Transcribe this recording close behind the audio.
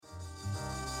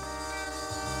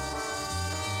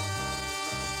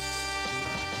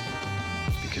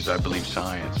because I believe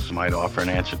science might offer an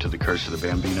answer to the curse of the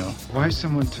Bambino. Why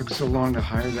someone took so long to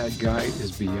hire that guy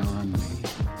is beyond me.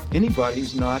 Anybody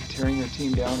who's not tearing their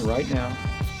team down right now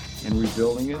and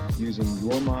rebuilding it using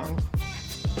your model,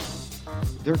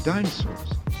 they're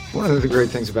dinosaurs. One of the great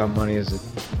things about money is it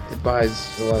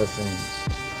buys a lot of things.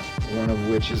 One of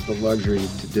which is the luxury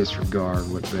to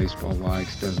disregard what baseball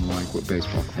likes, doesn't like, what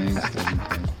baseball thinks, doesn't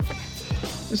think.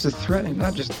 This is threatening,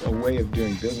 not just a way of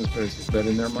doing business, but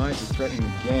in their minds, it's threatening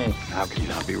the game. How can you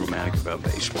not be romantic about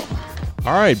baseball?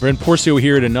 All right, Brent Porcio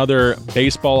here at another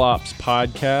Baseball Ops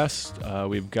podcast.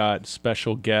 We've got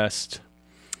special guest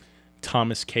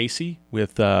Thomas Casey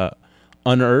with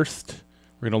Unearthed.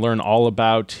 We're going to learn all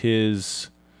about his,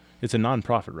 it's a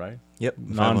nonprofit, right? Yep.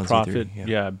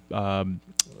 Nonprofit,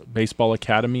 baseball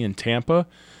academy in Tampa.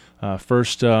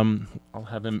 First, I'll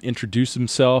have him introduce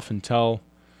himself and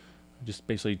just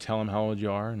basically tell him how old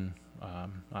you are. And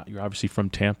you're obviously from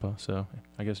Tampa, so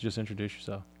I guess just introduce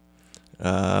yourself.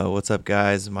 What's up,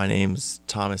 guys? My name's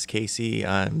Thomas Casey.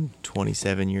 I'm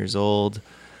 27 years old.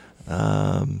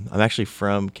 I'm actually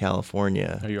from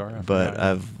California, Oh, you are? but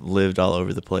I've lived all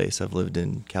over the place. I've lived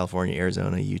in California,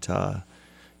 Arizona, Utah,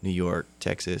 New York,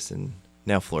 Texas, and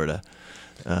now Florida.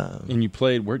 And you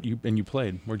played. Where'd you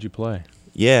play?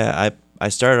 Yeah, I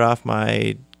started off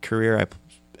my career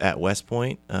at West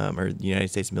Point, or United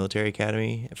States Military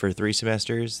Academy, for 3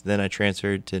 semesters. Then I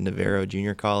transferred to Navarro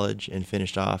Junior College and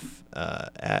finished off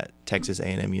at Texas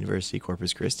A&M University,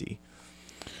 Corpus Christi.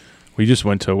 We just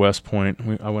went to West Point.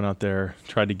 I went out there,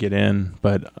 tried to get in,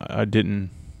 but I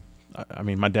didn't. I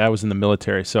mean, my dad was in the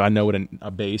military, so I know what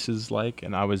a base is like,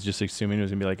 and I was just assuming it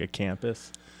was gonna be like a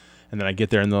campus. And then I get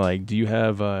there, and they're like, "Do you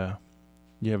have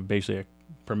basically a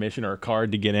permission or a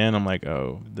card to get in?" I'm like,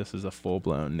 "Oh, this is a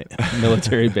full-blown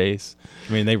military base."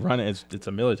 I mean, they run it. It's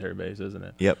a military base, isn't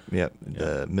it? Yep.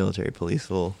 The military police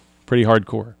will. Pretty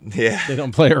hardcore. Yeah. They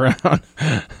don't play around.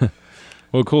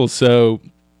 Well, cool. So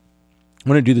I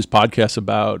want to do this podcast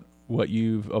about what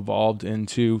you've evolved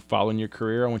into following your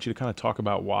career. I want you to kind of talk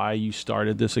about why you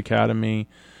started this academy.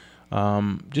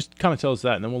 Just kind of tell us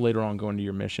that, and then we'll later on go into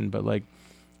your mission. But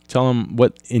tell them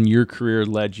what in your career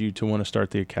led you to want to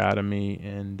start the academy,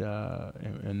 and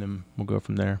then we'll go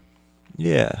from there.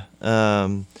 Yeah.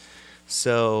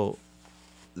 So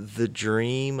the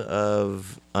dream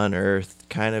of Unearthed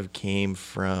kind of came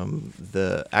from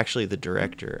the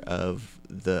director of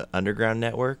the Underground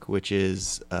Network, which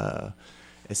is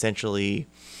essentially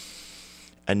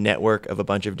a network of a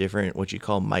bunch of different what you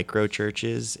call micro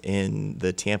churches in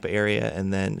the Tampa area,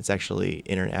 and then it's actually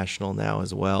international now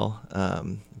as well.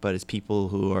 But it's people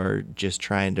who are just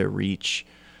trying to reach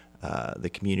the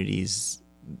communities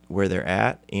where they're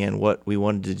at. And what we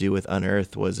wanted to do with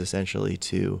Unearthed was essentially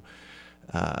to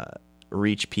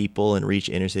reach people and reach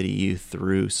inner city youth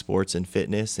through sports and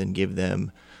fitness, and give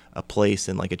them a place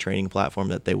and a training platform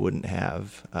that they wouldn't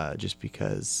have just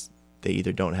because they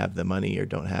either don't have the money or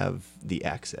don't have the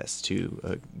access to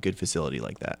a good facility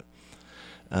like that.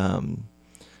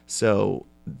 So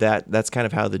that's kind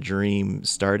of how the dream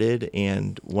started.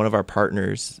 And one of our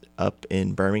partners up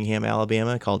in Birmingham,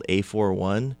 Alabama, called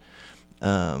A41,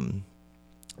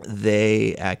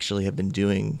 they actually have been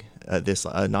doing this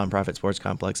nonprofit sports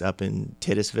complex up in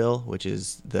Titusville, which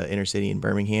is the inner city in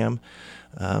Birmingham,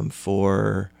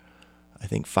 for I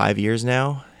think 5 years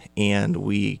now. And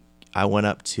I went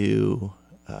up to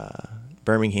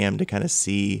Birmingham to kind of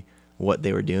see what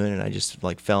they were doing, and I just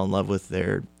fell in love with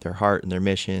their heart and their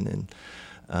mission, and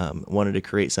wanted to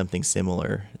create something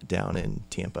similar down in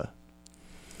Tampa.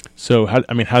 So how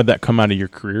did that come out of your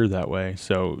career that way?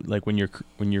 So when you're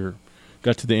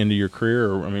got to the end of your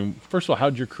career, or, first of all, how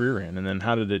did your career end, and then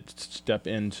how did it step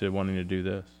into wanting to do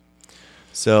this?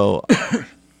 So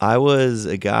I was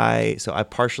a guy, so I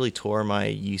partially tore my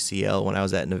UCL when I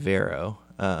was at Navarro,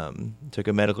 took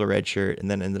a medical red shirt, and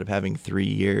then ended up having 3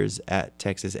 years at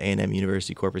Texas A&M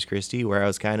University, Corpus Christi, where I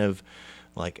was kind of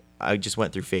I just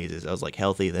went through phases. I was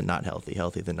healthy, then not healthy,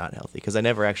 healthy, then not healthy, because I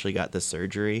never actually got the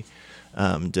surgery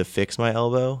to fix my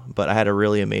elbow, but I had a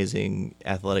really amazing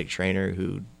athletic trainer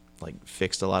who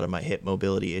fixed a lot of my hip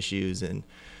mobility issues and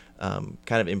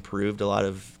kind of improved a lot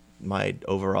of my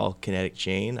overall kinetic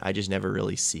chain. I just never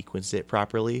really sequenced it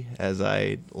properly, as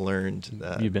I learned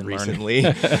recently.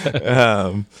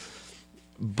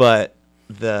 But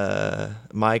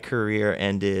my career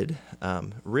ended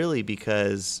really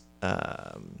because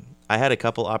I had a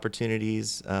couple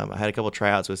opportunities. I had a couple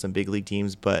tryouts with some big league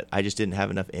teams, but I just didn't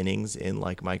have enough innings in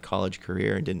my college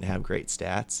career and didn't have great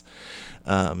stats.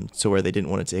 So where they didn't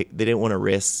want to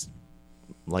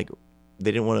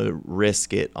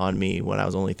risk it on me when I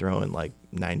was only throwing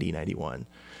 90, 91.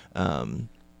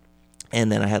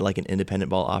 And then I had like an independent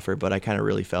ball offer, but I kind of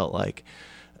really felt like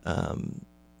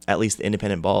at least the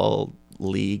independent ball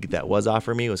league that was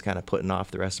offering me was kind of putting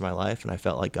off the rest of my life. And I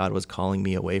felt like God was calling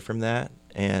me away from that.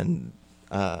 And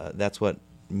that's what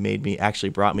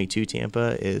brought me to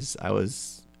Tampa. Is I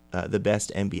was the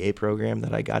best MBA program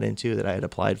that I got into, that I had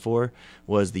applied for,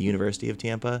 was the University of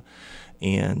Tampa.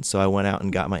 And so I went out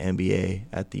and got my MBA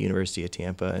at the University of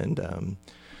Tampa, and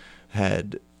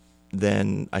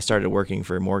then I started working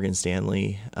for Morgan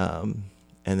Stanley, and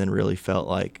then really felt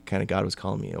like kind of God was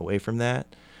calling me away from that,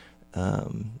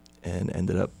 and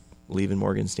ended up leaving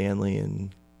Morgan Stanley,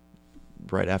 and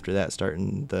right after that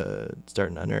starting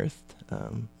Unearthed.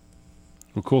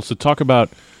 Well, cool. So talk about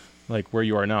like where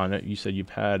you are now. And you said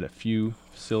you've had a few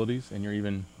facilities and you're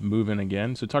even moving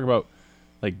again. So talk about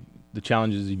like the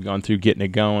challenges you've gone through getting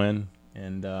it going,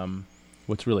 and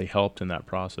what's really helped in that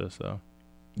process, though.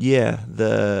 Yeah,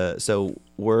 so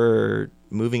we're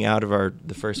moving out of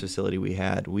the first facility we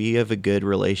had. We have a good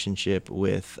relationship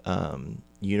with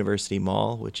University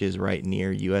Mall, which is right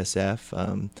near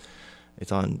USF.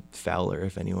 It's on Fowler,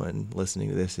 if anyone listening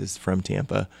to this is from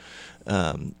Tampa.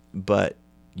 But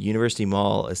University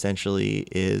Mall essentially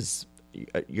is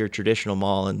your traditional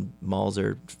mall, and malls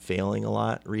are failing a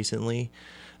lot recently,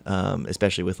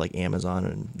 especially with like Amazon,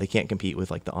 and they can't compete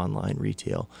with like the online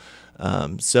retail.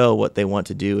 So what they want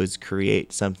to do is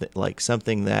create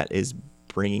something that is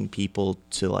bringing people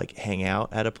to like hang out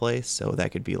at a place. So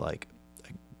that could be like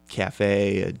a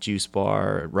cafe, a juice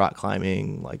bar, rock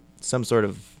climbing, like some sort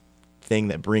of thing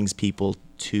that brings people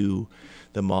to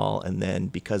the mall, and then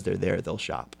because they're there, they'll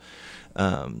shop.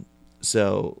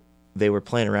 So they were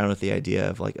playing around with the idea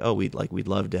of like, oh, we'd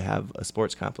love to have a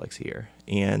sports complex here.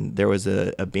 And there was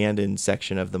a abandoned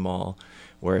section of the mall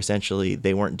where essentially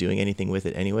they weren't doing anything with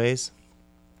it anyways.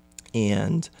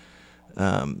 And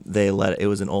it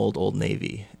was an old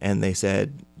Navy, and they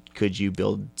said, could you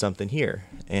build something here?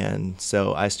 And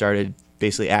so I started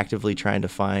basically actively trying to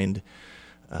find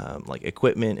like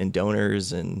equipment and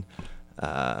donors and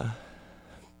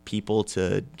people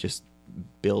to just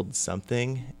build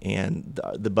something. And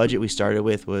the budget we started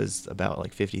with was about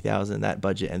like $50,000. That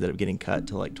budget ended up getting cut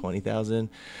to like $20,000.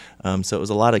 So it was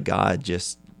a lot of God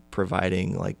just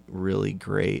providing like really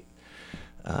great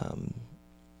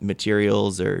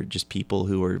materials, or just people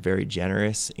who were very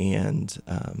generous. And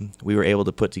we were able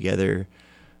to put together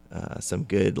some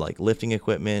good like lifting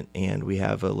equipment, and we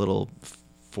have a little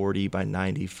 40 by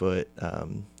 90 foot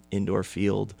indoor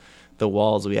field. The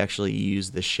walls, we actually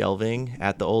used the shelving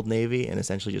at the Old Navy and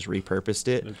essentially just repurposed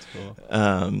it. That's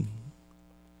cool.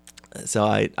 So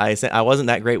I wasn't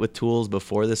that great with tools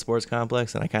before the sports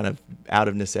complex, and I kind of out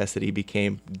of necessity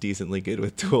became decently good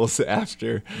with tools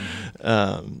after.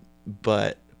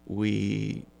 But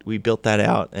we built that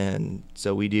out, and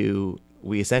so we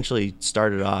essentially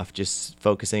started off just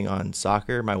focusing on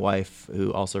soccer. My wife,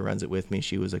 who also runs it with me,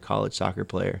 she was a college soccer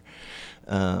player,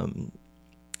 and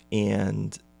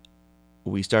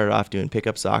we started off doing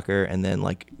pickup soccer and then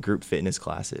like group fitness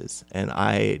classes. And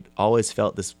I always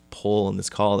felt this pull and this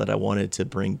call that I wanted to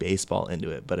bring baseball into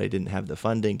it, but I didn't have the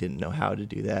funding, didn't know how to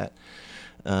do that.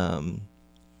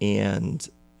 And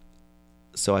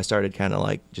so I started kind of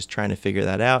like just trying to figure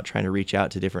that out, trying to reach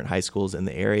out to different high schools in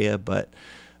the area. But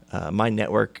my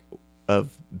network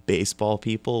of baseball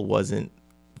people wasn't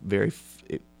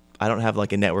I don't have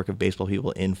like a network of baseball people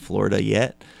in Florida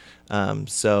yet.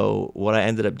 So what I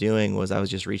ended up doing was I was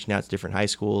just reaching out to different high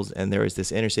schools, and there was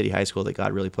this inner city high school that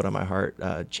God really put on my heart,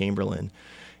 Chamberlain.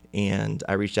 And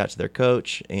I reached out to their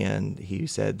coach, and he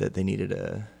said that they needed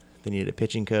a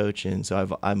pitching coach. And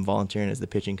so I'm volunteering as the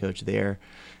pitching coach there.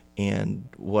 And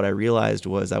what I realized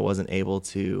was I wasn't able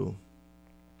to,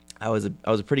 I was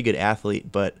a pretty good athlete,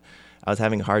 but I was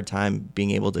having a hard time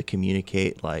being able to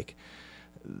communicate like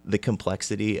the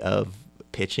complexity of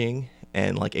pitching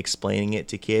and like explaining it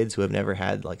to kids who have never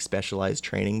had like specialized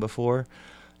training before,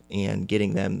 and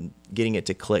getting it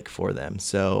to click for them.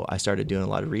 So I started doing a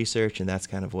lot of research, and that's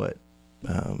kind of what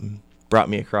brought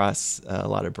me across a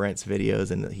lot of Brent's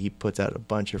videos. And he puts out a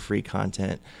bunch of free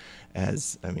content,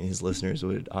 as I mean his listeners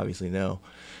would obviously know.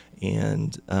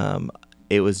 And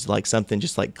it was like something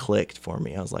just like clicked for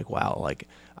me. I was like, wow, like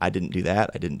I didn't do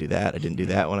that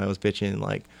when I was pitching,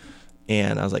 like.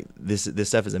 And I was like, this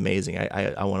stuff is amazing.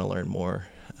 I want to learn more.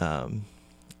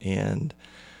 And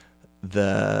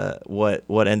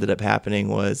what ended up happening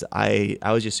was I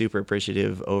was just super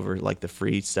appreciative over like the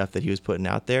free stuff that he was putting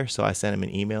out there. So I sent him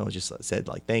an email and just said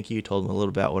like, thank you, told him a little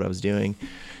about what I was doing.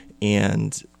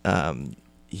 And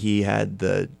he had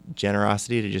the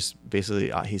generosity to just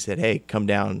basically, he said, hey, come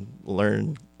down,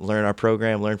 learn our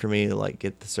program, learn from me, like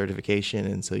get the certification,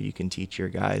 and so you can teach your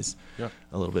guys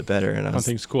a little bit better. And I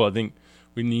think it's cool. I think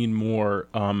we need more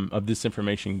of this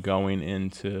information going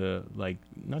into, like,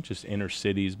 not just inner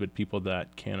cities, but people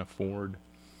that can't afford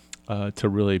to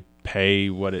really pay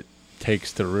what it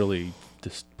takes to really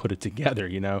just put it together,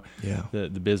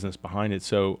 the business behind it.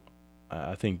 So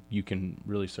I think you can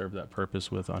really serve that purpose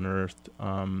with Unearthed,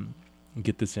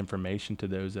 get this information to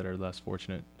those that are less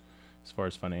fortunate as far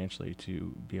as financially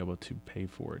to be able to pay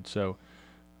for it. So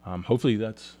hopefully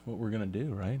that's what we're going to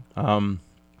do, right?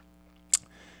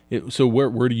 So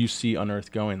where do you see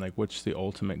Unearthed going? Like, what's the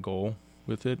ultimate goal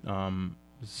with it?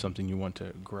 Is it something you want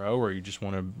to grow, or you just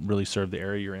want to really serve the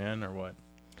area you're in, or what?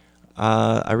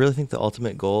 I really think the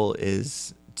ultimate goal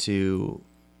is to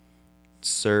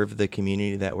serve the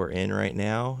community that we're in right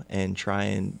now and try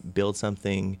and build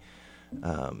something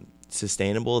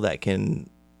sustainable that can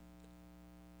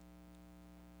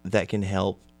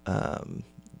help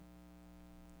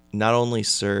not only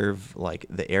serve like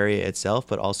the area itself,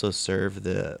 but also serve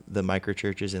the micro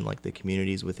churches and like the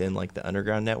communities within like the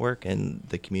underground network and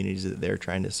the communities that they're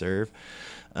trying to serve,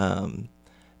 and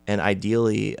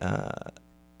ideally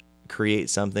create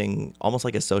something almost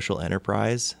like a social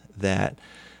enterprise that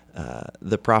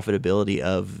the profitability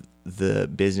of the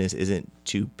business isn't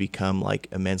to become like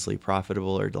immensely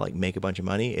profitable or to like make a bunch of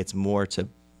money. It's more to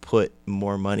put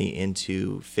more money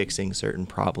into fixing certain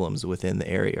problems within the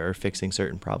area or fixing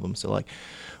certain problems. So like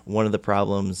one of the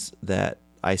problems that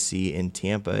I see in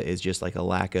Tampa is just like a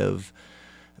lack of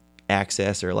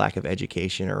access or lack of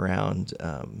education around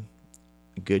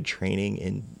good training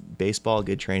in baseball,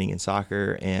 good training in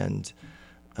soccer, and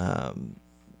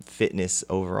fitness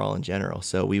overall in general.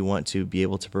 So we want to be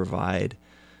able to provide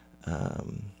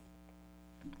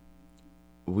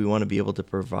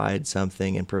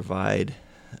something and provide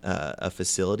a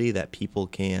facility that people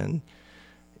can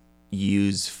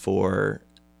use for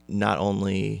not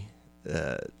only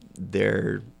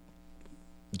their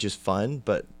just fun,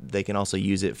 but they can also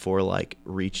use it for like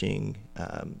reaching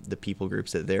the people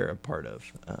groups that they're a part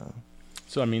of.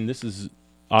 So I mean, this is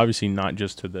obviously not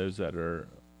just to those that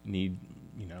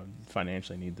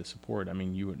financially need the support. I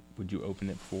mean, would you open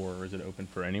it for, or is it open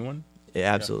for anyone?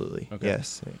 Yeah, absolutely. Yeah. Okay.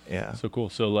 Yes. Yeah. So cool.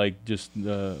 So like just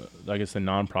the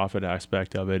nonprofit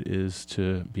aspect of it is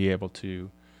to be able to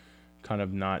kind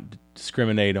of not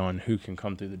discriminate on who can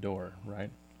come through the door, right?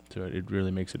 So it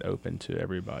really makes it open to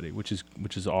everybody, which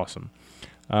is awesome.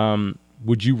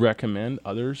 Would you recommend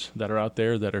others that are out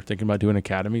there that are thinking about doing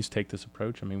academies take this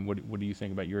approach? I mean, what do you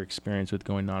think about your experience with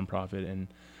going nonprofit and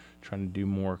trying to do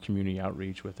more community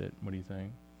outreach with it? What do you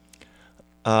think?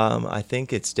 I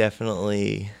think it's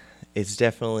definitely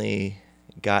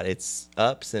got its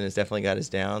ups and it's definitely got its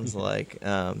downs. Like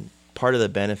part of the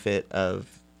benefit of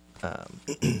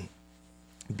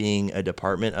being a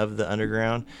department of the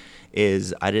underground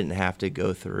is I didn't have to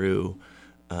go through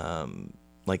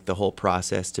like the whole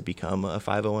process to become a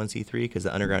 501c3 because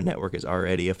the Underground Network is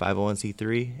already a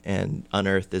 501c3 and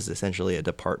Unearthed is essentially a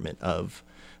department of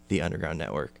the Underground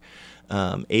Network.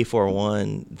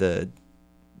 A41, the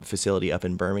facility up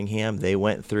in Birmingham, they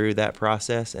went through that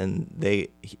process and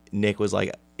Nick was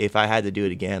like, if I had to do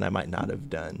it again, I might not have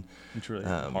done it's really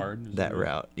hard, that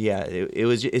route. Yeah,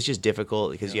 it's just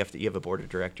difficult because you have a board of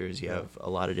directors, you have a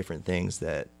lot of different things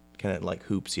that kind of like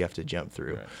hoops you have to jump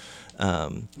through.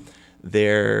 Right.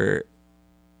 There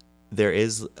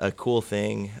is a cool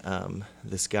thing.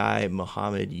 This guy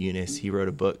Muhammad Yunus, he wrote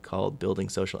a book called Building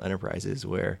Social Enterprises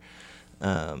where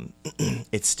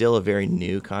it's still a very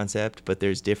new concept, but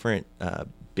there's different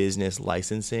business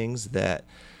licensings that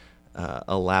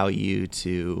allow you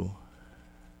to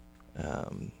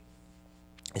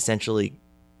essentially,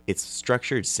 it's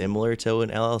structured similar to an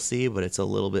LLC, but it's a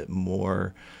little bit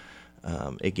more,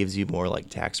 it gives you more like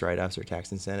tax write-offs or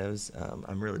tax incentives.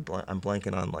 I'm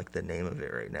blanking on like the name of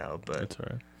it right now, but that's all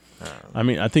right. I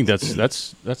mean, I think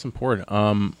that's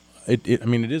important.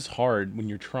 It is hard when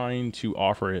you're trying to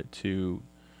offer it to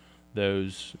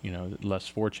those, less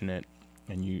fortunate,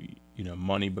 and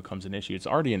money becomes an issue. It's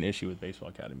already an issue with baseball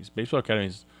academies. Baseball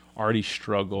academies already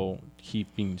struggle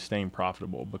staying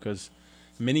profitable because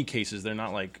in many cases they're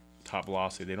not like Top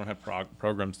Velocity. They don't have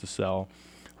programs to sell.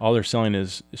 All they're selling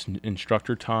is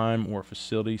instructor time or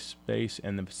facility space,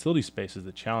 and the facility space is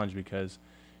the challenge because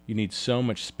you need so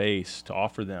much space to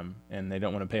offer them, and they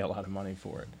don't want to pay a lot of money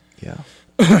for it. Yeah.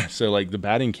 So like the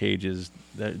batting cage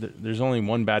there's only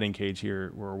one batting cage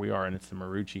here where we are, and it's the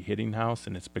Marucci Hitting House,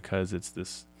 and it's because it's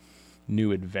this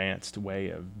new advanced way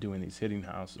of doing these hitting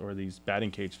house or these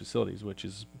batting cage facilities, which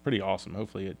is pretty awesome.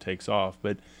 Hopefully it takes off.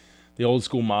 But the old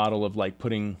school model of like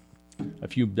putting a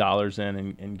few dollars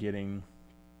in and getting,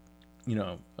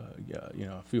 a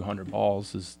few hundred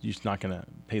balls is just not going to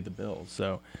pay the bills.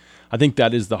 So I think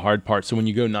that is the hard part. So when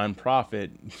you go nonprofit,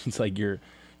 it's like you're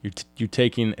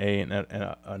taking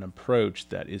an approach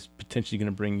that is potentially going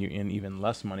to bring you in even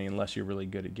less money unless you're really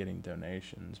good at getting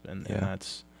donations, and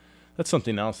that's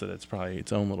something else that it's probably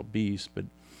its own little beast. But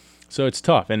so it's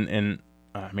tough, and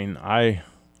I mean,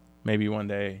 maybe one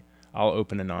day I'll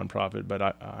open a nonprofit, but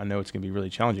I know it's going to be really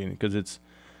challenging because it's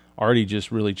already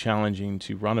just really challenging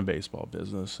to run a baseball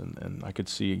business, and I could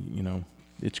see,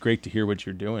 it's great to hear what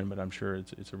you're doing, but I'm sure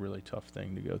it's a really tough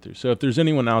thing to go through. So if there's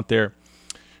anyone out there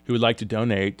who would like to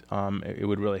donate, it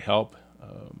would really help.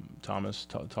 Thomas,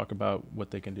 talk about what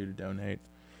they can do to donate.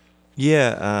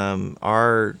 Yeah,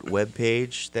 our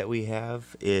webpage that we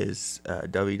have is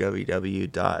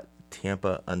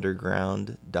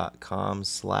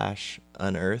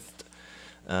www.tampaunderground.com/unearthed,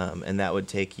 and that would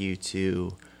take you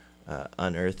to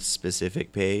Unearth's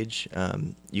specific page.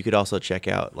 You could also check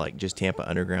out like just Tampa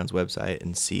Underground's website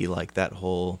and see like that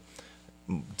whole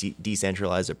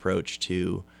decentralized approach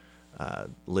to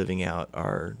living out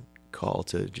our call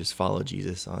to just follow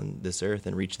Jesus on this earth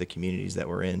and reach the communities that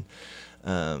we're in.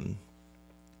 And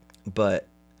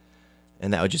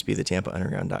that would just be the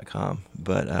TampaUnderground.com.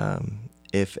 But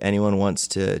if anyone wants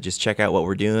to just check out what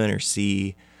we're doing or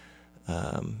see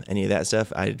any of that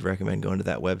stuff, I'd recommend going to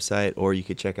that website, or you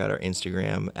could check out our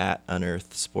Instagram at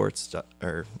Unearthed Sports,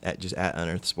 or at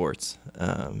Unearthed Sports.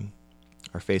 Our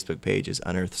Facebook page is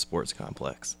Unearthed Sports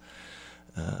Complex.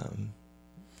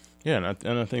 Yeah,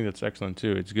 and I think that's excellent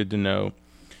too. It's good to know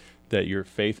that you're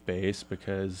faith-based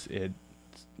because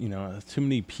too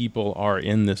many people are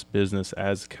in this business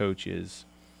as coaches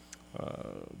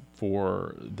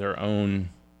for their own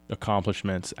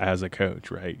accomplishments as a coach,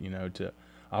 right?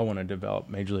 I want to develop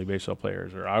Major League Baseball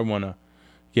players, or I want to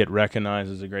get recognized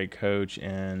as a great coach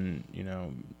and,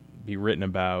 be written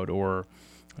about, or,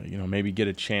 maybe get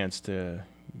a chance to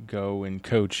go and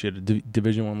coach at a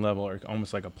Division I level, or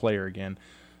almost like a player again.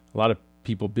 A lot of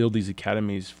people build these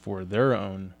academies for their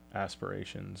own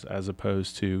aspirations as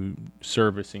opposed to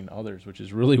servicing others, which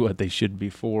is really what they should be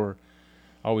for.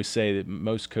 I always say that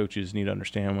most coaches need to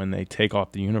understand when they take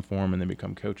off the uniform and they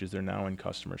become coaches, they're now in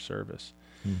customer service.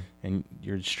 And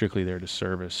you're strictly there to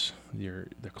service the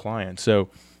client. So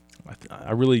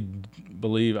I really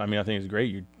believe, I think it's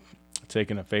great you're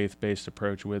taking a faith-based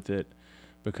approach with it,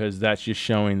 because that's just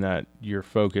showing that your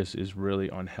focus is really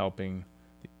on helping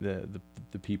the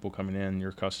people coming in,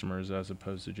 your customers, as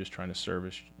opposed to just trying to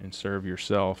service and serve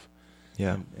yourself.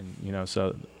 Yeah. And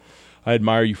so I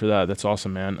admire you for that. That's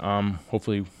awesome, man.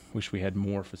 Hopefully wish we had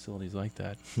more facilities like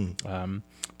that.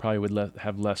 Probably would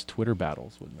have less Twitter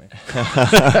battles, wouldn't we?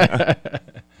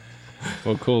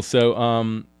 Well, cool.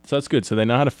 So that's good. So they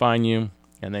know how to find you,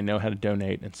 and they know how to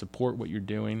donate and support what you're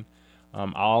doing.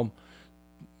 I'll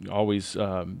always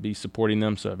be supporting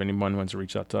them. So if anyone wants to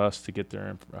reach out to us to get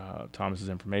their Thomas's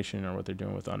information or what they're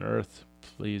doing with Unearthed,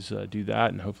 please do that.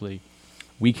 And hopefully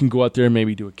we can go out there and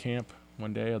maybe do a camp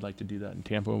one day. I'd like to do that in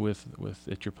Tampa with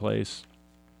at your place,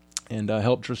 and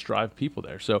help just drive people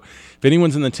there. So if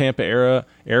anyone's in the Tampa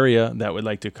area that would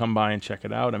like to come by and check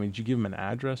it out, did you give them an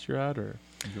address you're at, or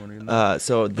do you want to?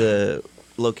 So the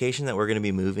location that we're going to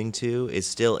be moving to is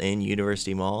still in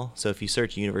University Mall. So if you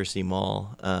search University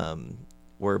Mall,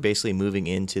 we're basically moving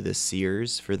into the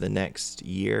Sears for the next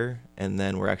year, and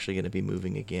then we're actually going to be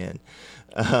moving again.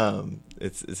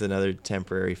 It's another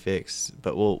temporary fix,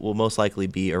 but we'll most likely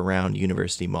be around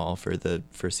University Mall for the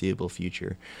foreseeable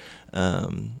future.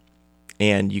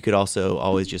 And you could also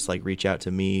always just reach out to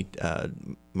me.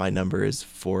 My number is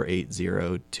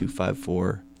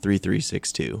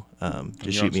 480-254-3362.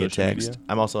 Just shoot me a text. Media?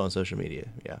 I'm also on social media.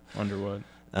 Yeah. Under what?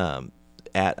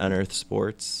 At Unearthed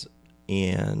Sports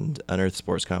and Unearthed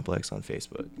Sports Complex on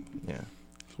Facebook. Yeah.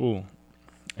 Cool.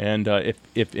 And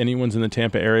if anyone's in the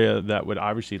Tampa area that would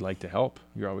obviously like to help,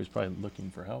 you're always probably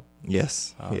looking for help.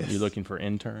 Yes. Yes. You're looking for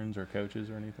interns or coaches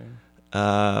or anything?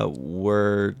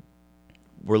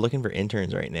 We're looking for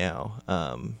interns right now.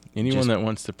 Anyone that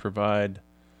wants to provide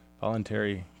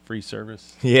voluntary free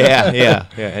service? Yeah.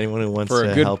 Anyone who wants for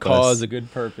to a good help cause, us. a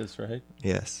good purpose, right?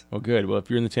 Yes. Well, good. Well, if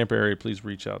you're in the Tampa area, please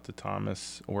reach out to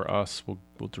Thomas or us. We'll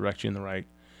direct you in the right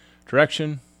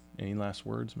direction. Any last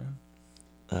words, man?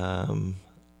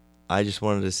 I just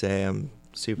wanted to say I'm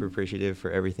super appreciative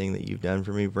for everything that you've done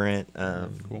for me, Brent.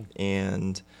 Cool.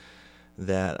 And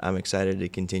that I'm excited to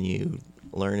continue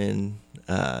learning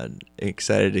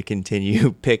Excited to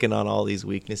continue picking on all these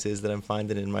weaknesses that I'm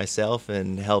finding in myself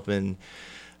and helping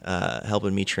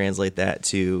me translate that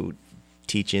to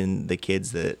teaching the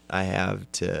kids that I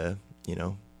have to,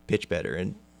 pitch better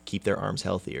and keep their arms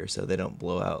healthier so they don't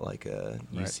blow out like a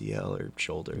UCL or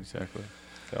shoulder. Exactly.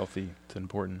 It's healthy. It's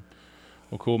important.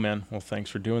 Well, cool, man. Well, thanks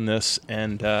for doing this,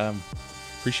 and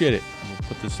appreciate it. We'll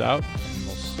put this out, and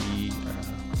we'll see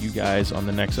you guys on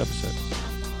the next episode.